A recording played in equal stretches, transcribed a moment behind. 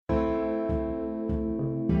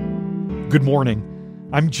Good morning.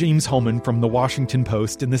 I'm James Holman from The Washington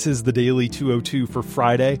Post, and this is the Daily 202 for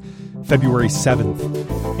Friday, February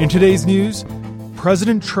 7th. In today's news,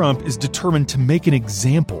 President Trump is determined to make an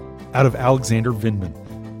example out of Alexander Vindman.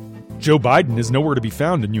 Joe Biden is nowhere to be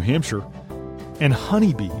found in New Hampshire. And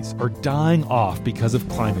honeybees are dying off because of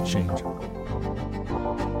climate change.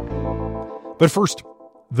 But first,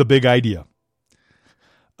 the big idea.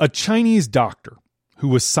 A Chinese doctor who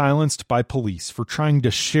was silenced by police for trying to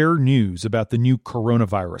share news about the new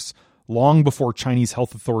coronavirus long before Chinese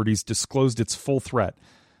health authorities disclosed its full threat,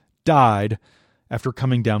 died after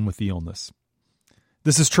coming down with the illness.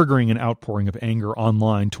 This is triggering an outpouring of anger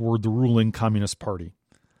online toward the ruling Communist Party.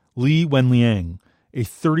 Li Wenliang, a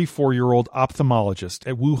 34-year-old ophthalmologist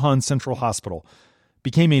at Wuhan Central Hospital,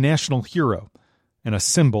 became a national hero and a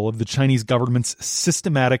symbol of the Chinese government's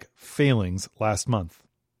systematic failings last month.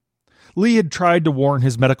 Li had tried to warn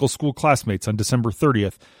his medical school classmates on December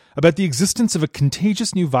 30th about the existence of a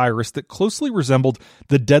contagious new virus that closely resembled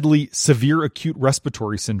the deadly severe acute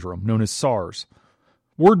respiratory syndrome known as SARS.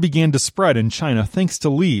 Word began to spread in China thanks to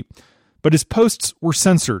Li, but his posts were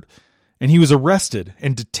censored, and he was arrested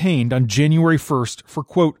and detained on January 1st for,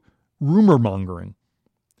 quote, rumor mongering.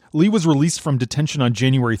 Li was released from detention on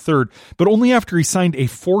January 3rd, but only after he signed a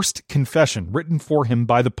forced confession written for him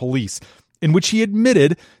by the police, in which he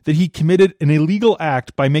admitted that he committed an illegal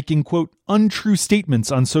act by making, quote, untrue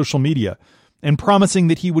statements on social media and promising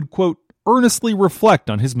that he would, quote, earnestly reflect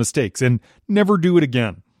on his mistakes and never do it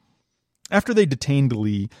again. After they detained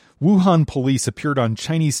Li, Wuhan police appeared on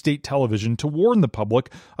Chinese state television to warn the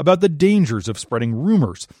public about the dangers of spreading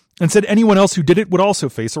rumors and said anyone else who did it would also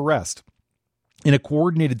face arrest. In a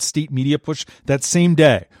coordinated state media push that same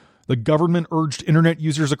day, the government urged internet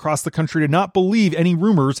users across the country to not believe any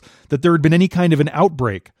rumors that there had been any kind of an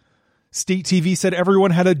outbreak. State TV said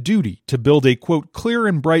everyone had a duty to build a, quote, clear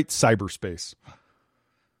and bright cyberspace.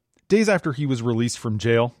 Days after he was released from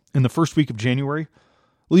jail, in the first week of January,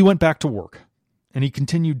 Li went back to work, and he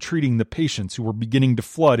continued treating the patients who were beginning to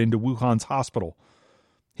flood into Wuhan's hospital.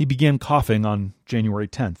 He began coughing on January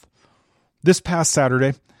 10th. This past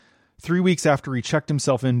Saturday, 3 weeks after he checked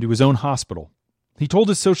himself into his own hospital, he told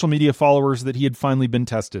his social media followers that he had finally been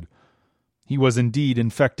tested. He was indeed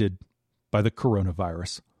infected by the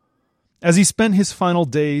coronavirus. As he spent his final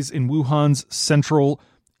days in Wuhan's central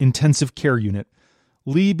intensive care unit,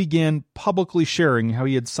 Li began publicly sharing how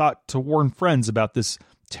he had sought to warn friends about this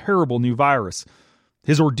terrible new virus,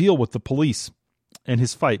 his ordeal with the police, and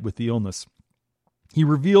his fight with the illness. He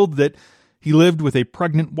revealed that he lived with a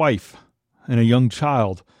pregnant wife and a young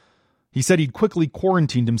child. He said he'd quickly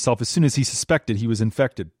quarantined himself as soon as he suspected he was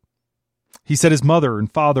infected. He said his mother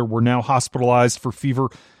and father were now hospitalized for fever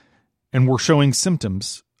and were showing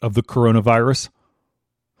symptoms of the coronavirus.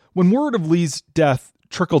 When word of Li's death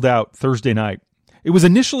trickled out Thursday night, it was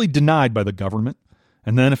initially denied by the government,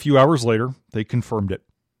 and then a few hours later, they confirmed it.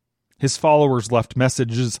 His followers left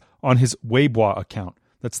messages on his Weibo account,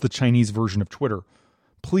 that's the Chinese version of Twitter,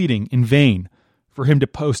 pleading in vain for him to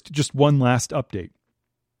post just one last update.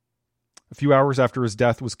 A few hours after his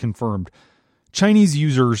death was confirmed, Chinese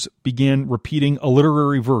users began repeating a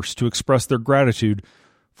literary verse to express their gratitude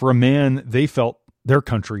for a man they felt their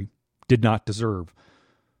country did not deserve.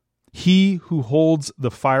 He who holds the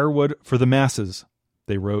firewood for the masses,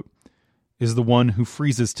 they wrote, is the one who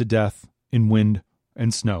freezes to death in wind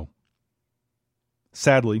and snow.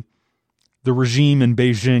 Sadly, the regime in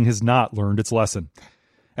Beijing has not learned its lesson.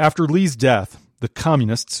 After Li's death, the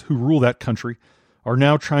communists who rule that country are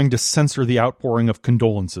now trying to censor the outpouring of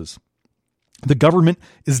condolences. The government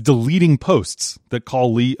is deleting posts that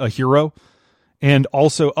call Li a hero, and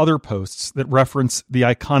also other posts that reference the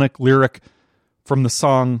iconic lyric from the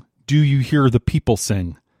song Do You Hear the People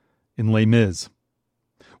Sing in Les Mis.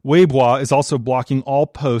 Weibo is also blocking all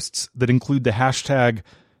posts that include the hashtag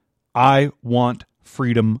I want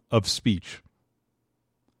freedom of speech.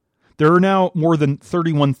 There are now more than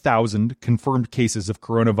 31,000 confirmed cases of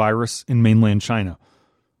coronavirus in mainland China.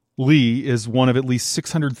 Li is one of at least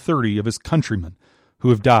 630 of his countrymen who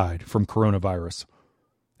have died from coronavirus.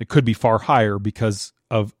 It could be far higher because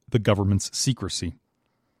of the government's secrecy.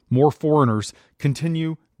 More foreigners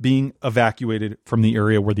continue being evacuated from the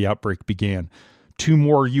area where the outbreak began. 2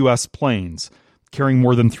 more U.S. planes carrying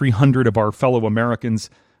more than 300 of our fellow Americans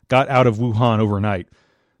got out of Wuhan overnight.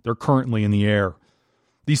 They're currently in the air.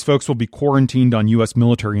 These folks will be quarantined on U.S.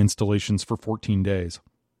 military installations for 14 days.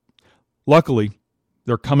 Luckily,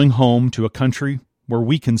 they're coming home to a country where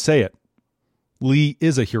we can say it. Li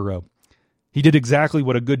is a hero. He did exactly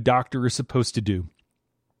what a good doctor is supposed to do.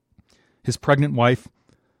 His pregnant wife,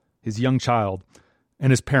 his young child,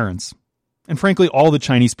 and his parents, and frankly all the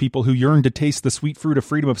Chinese people who yearn to taste the sweet fruit of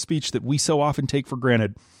freedom of speech that we so often take for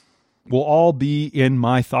granted, will all be in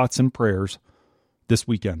my thoughts and prayers this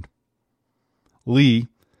weekend. Lee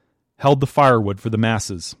held the firewood for the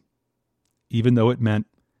masses, even though it meant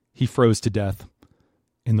he froze to death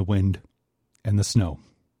in the wind and the snow.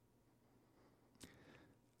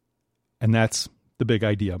 And that's the big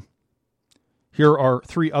idea. Here are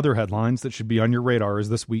 3 other headlines that should be on your radar as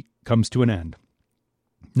this week comes to an end.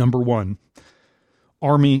 Number 1,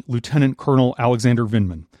 Army Lieutenant Colonel Alexander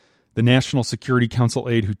Vindman, the National Security Council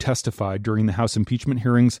aide who testified during the House impeachment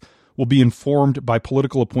hearings, will be informed by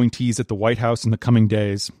political appointees at the White House in the coming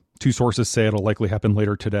days. 2 sources say it'll likely happen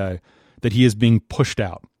later today, that he is being pushed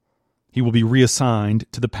out. He will be reassigned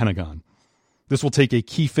to the Pentagon. This will take a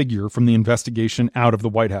key figure from the investigation out of the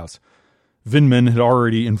White House. Vindman had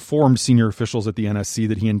already informed senior officials at the NSC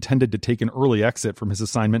that he intended to take an early exit from his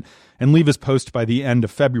assignment and leave his post by the end of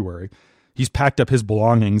February. He's packed up his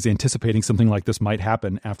belongings, anticipating something like this might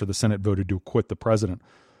happen after the Senate voted to acquit the president.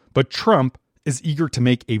 But Trump is eager to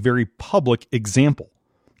make a very public example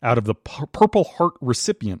out of the Purple Heart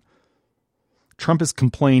recipient. Trump has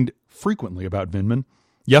complained frequently about Vindman.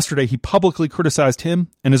 Yesterday, he publicly criticized him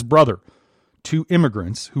and his brother, 2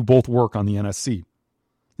 immigrants who both work on the NSC.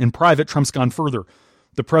 In private, Trump's gone further.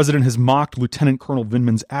 The president has mocked Lieutenant Colonel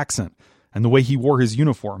Vindman's accent and the way he wore his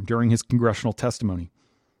uniform during his congressional testimony.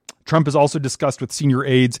 Trump has also discussed with senior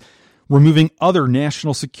aides removing other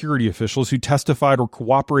national security officials who testified or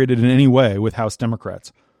cooperated in any way with House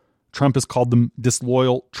Democrats. Trump has called them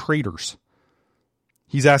disloyal traitors.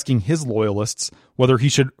 He's asking his loyalists whether he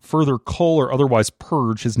should further cull or otherwise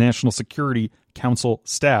purge his National Security Council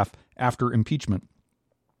staff after impeachment.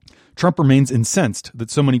 Trump remains incensed that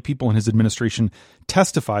so many people in his administration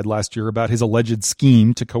testified last year about his alleged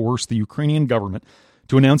scheme to coerce the Ukrainian government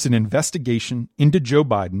to announce an investigation into Joe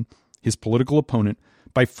Biden, his political opponent,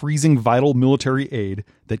 by freezing vital military aid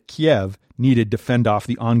that Kiev needed to fend off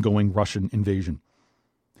the ongoing Russian invasion.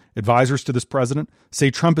 Advisors to this president say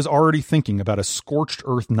Trump is already thinking about a scorched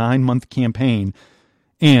earth 9-month campaign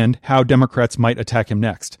and how Democrats might attack him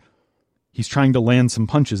next. He's trying to land some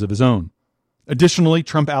punches of his own. Additionally,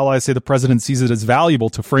 Trump allies say the president sees it as valuable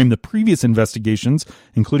to frame the previous investigations,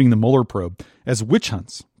 including the Mueller probe, as witch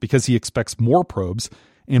hunts because he expects more probes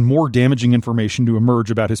and more damaging information to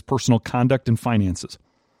emerge about his personal conduct and finances.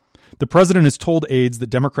 The president has told aides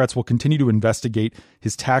that Democrats will continue to investigate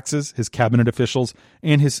his taxes, his cabinet officials,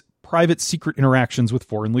 and his private secret interactions with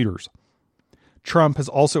foreign leaders. Trump has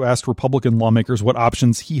also asked Republican lawmakers what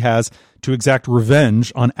options he has to exact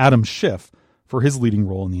revenge on Adam Schiff for his leading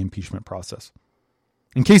role in the impeachment process.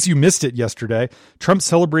 In case you missed it yesterday, Trump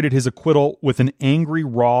celebrated his acquittal with an angry,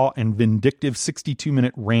 raw, and vindictive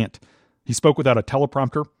 62-minute rant. He spoke without a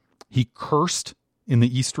teleprompter. He cursed in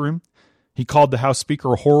the East Room. He called the House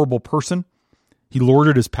Speaker a horrible person. He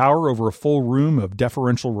lorded his power over a full room of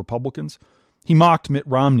deferential Republicans. He mocked Mitt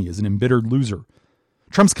Romney as an embittered loser.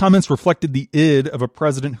 Trump's comments reflected the id of a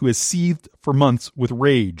president who has seethed for months with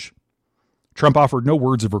rage. Trump offered no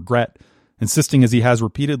words of regret, insisting as he has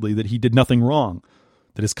repeatedly that he did nothing wrong,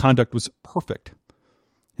 that his conduct was perfect.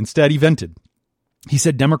 Instead, he vented. He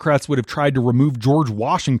said Democrats would have tried to remove George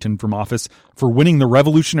Washington from office for winning the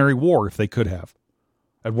Revolutionary War if they could have.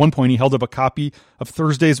 At one point, he held up a copy of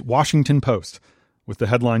Thursday's Washington Post with the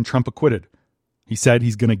headline, "Trump acquitted." He said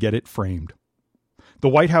he's going to get it framed. The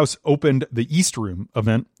White House opened the East Room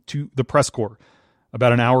event to the press corps.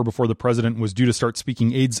 About an hour before the president was due to start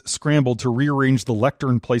speaking, aides scrambled to rearrange the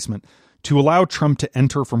lectern placement to allow Trump to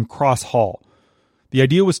enter from Cross Hall. The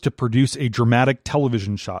idea was to produce a dramatic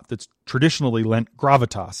television shot that's traditionally lent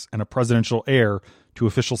gravitas and a presidential air to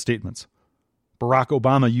official statements. Barack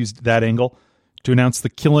Obama used that angle to announce the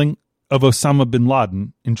killing of Osama bin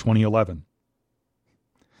Laden in 2011.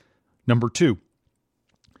 Number 2.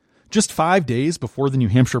 Just 5 days before the New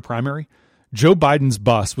Hampshire primary, Joe Biden's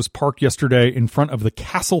bus was parked yesterday in front of the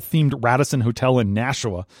castle-themed Radisson Hotel in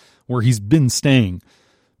Nashua, where he's been staying.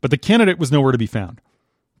 But the candidate was nowhere to be found.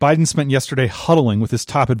 Biden spent yesterday huddling with his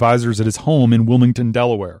top advisors at his home in Wilmington,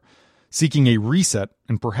 Delaware, seeking a reset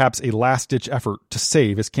and perhaps a last-ditch effort to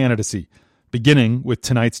save his candidacy, beginning with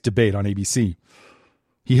tonight's debate on ABC.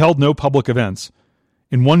 He held no public events.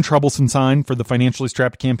 In one troublesome sign for the financially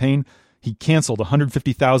strapped campaign, he canceled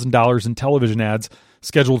 $150,000 in television ads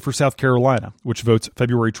scheduled for South Carolina, which votes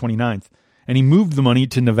February 29th, and he moved the money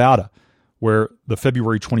to Nevada, where the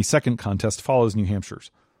February 22nd contest follows New Hampshire's.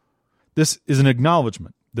 This is an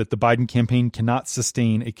acknowledgement that the Biden campaign cannot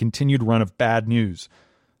sustain a continued run of bad news.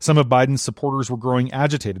 Some of Biden's supporters were growing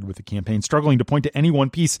agitated with the campaign, struggling to point to any one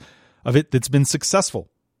piece of it that's been successful.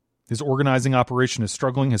 His organizing operation is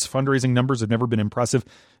struggling, his fundraising numbers have never been impressive,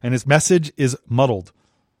 and his message is muddled.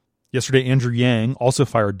 Yesterday, Andrew Yang also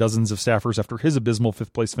fired dozens of staffers after his abysmal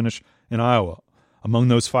fifth-place finish in Iowa. Among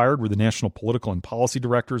those fired were the national political and policy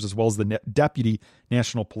directors, as well as the deputy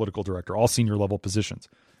national political director, all senior-level positions.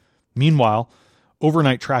 Meanwhile,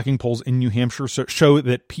 overnight tracking polls in New Hampshire show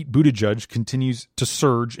that Pete Buttigieg continues to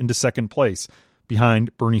surge into second place,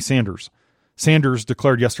 behind Bernie Sanders. Sanders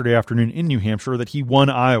declared yesterday afternoon in New Hampshire that he won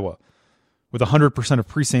Iowa. With 100% of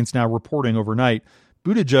precincts now reporting overnight,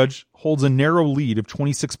 Buttigieg holds a narrow lead of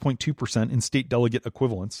 26.2% in state delegate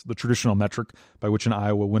equivalents, the traditional metric by which an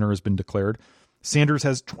Iowa winner has been declared. Sanders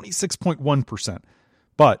has 26.1%,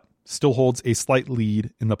 but still holds a slight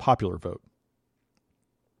lead in the popular vote.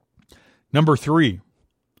 Number 3,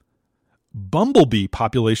 bumblebee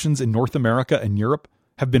populations in North America and Europe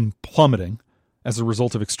have been plummeting as a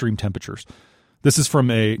result of extreme temperatures. This is from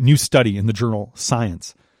a new study in the journal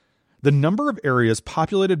Science. The number of areas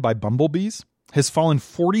populated by bumblebees has fallen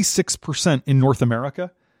 46% in North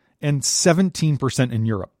America and 17% in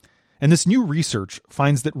Europe. And this new research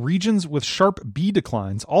finds that regions with sharp bee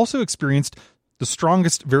declines also experienced the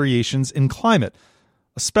strongest variations in climate,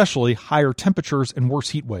 especially higher temperatures and worse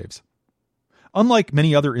heat waves. Unlike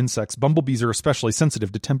many other insects, bumblebees are especially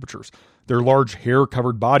sensitive to temperatures. Their large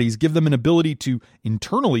hair-covered bodies give them an ability to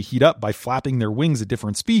internally heat up by flapping their wings at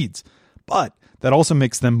different speeds, but that also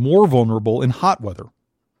makes them more vulnerable in hot weather.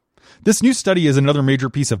 This new study is another major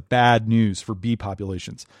piece of bad news for bee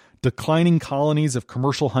populations. Declining colonies of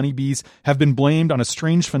commercial honeybees have been blamed on a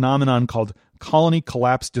strange phenomenon called colony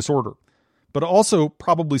collapse disorder, but also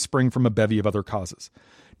probably spring from a bevy of other causes.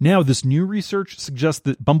 Now, this new research suggests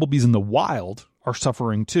that bumblebees in the wild are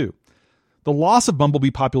suffering too. The loss of bumblebee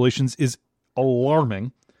populations is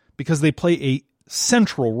alarming because they play a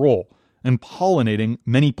central role in pollinating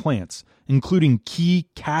many plants, including key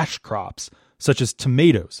cash crops such as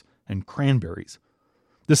tomatoes and cranberries.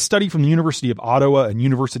 This study from the University of Ottawa and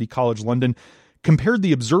University College London compared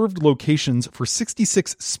the observed locations for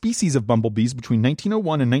 66 species of bumblebees between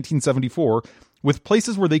 1901 and 1974 with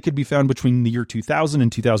places where they could be found between the year 2000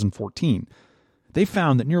 and 2014. They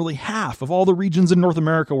found that nearly half of all the regions in North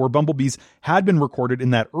America where bumblebees had been recorded in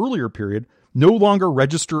that earlier period no longer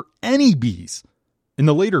register any bees in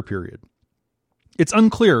the later period. It's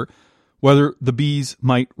unclear whether the bees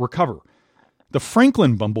might recover. The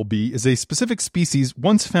Franklin bumblebee is a specific species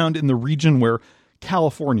once found in the region where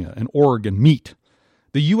California and Oregon meet.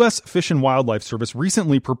 The U.S. Fish and Wildlife Service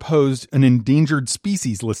recently proposed an endangered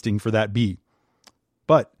species listing for that bee.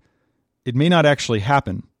 But it may not actually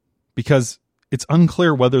happen because it's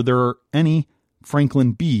unclear whether there are any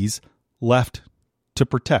Franklin bees left to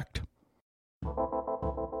protect.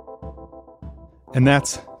 And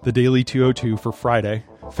that's the Daily 202 for Friday,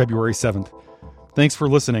 February 7th. Thanks for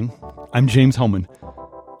listening. I'm James Hohmann.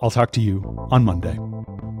 I'll talk to you on Monday.